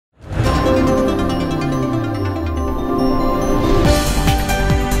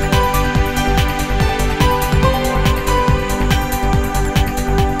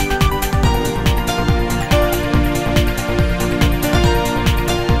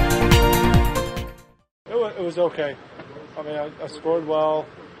was okay. I mean, I scored well.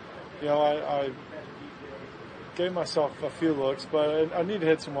 You know, I gave myself a few looks, but I need to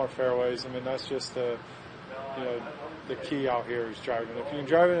hit some more fairways. I mean, that's just the key out here is driving. If you can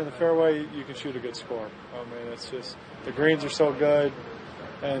drive it in the fairway, you can shoot a good score. I mean, it's just the greens are so good,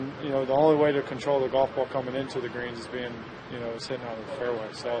 and you know the only way to control the golf ball coming into the greens is being, is hitting out of the fairway.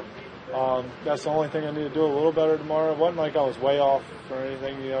 So that's the only thing I need to do a little better tomorrow. It wasn't like I was way off or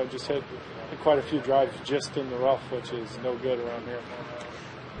anything. Just hit quite a few drives just in the rough, which is no good around here.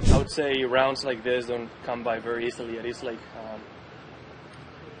 I would say rounds like this don't come by very easily. At least,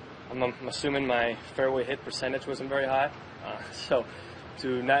 I'm assuming my fairway hit percentage wasn't very high. So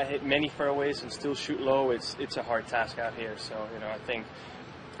to not hit many fairways and still shoot low, it's a hard task out here. So, I think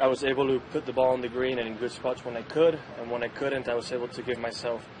I was able to put the ball on the green and in good spots when I could, and when I couldn't, I was able to give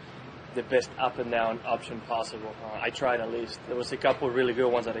myself the best up and down option possible. I tried at least. There was a couple of really good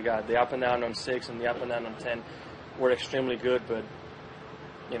ones that I got. The up and down on 6 and the up and down on 10 were extremely good, but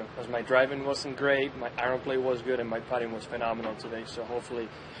as my driving wasn't great, my iron play was good, and my putting was phenomenal today. So hopefully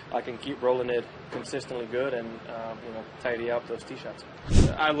I can keep rolling it consistently good and tidy up those tee shots.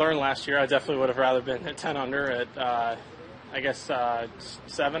 I learned last year I definitely would have rather been at 10 under at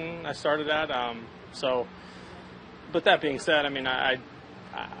 7 I started at. But that being said, I mean I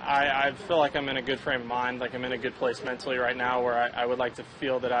feel like I'm in a good frame of mind, like I'm in a good place mentally right now, where I would like to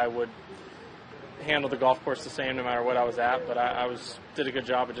feel that I would handle the golf course the same no matter what I was at. But I did a good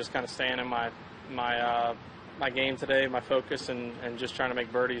job of just kind of staying in my game today, my focus, and just trying to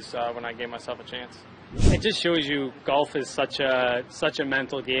make birdies when I gave myself a chance. It just shows you golf is such a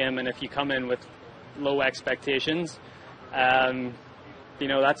mental game, and if you come in with low expectations,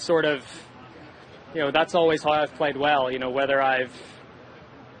 that's sort of, that's always how I've played well. Whether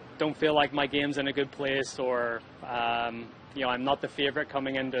don't feel like my game's in a good place, or I'm not the favorite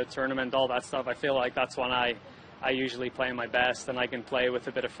coming into a tournament, all that stuff. I feel like that's when I usually play my best, and I can play with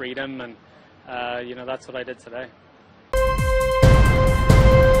a bit of freedom, and that's what I did today.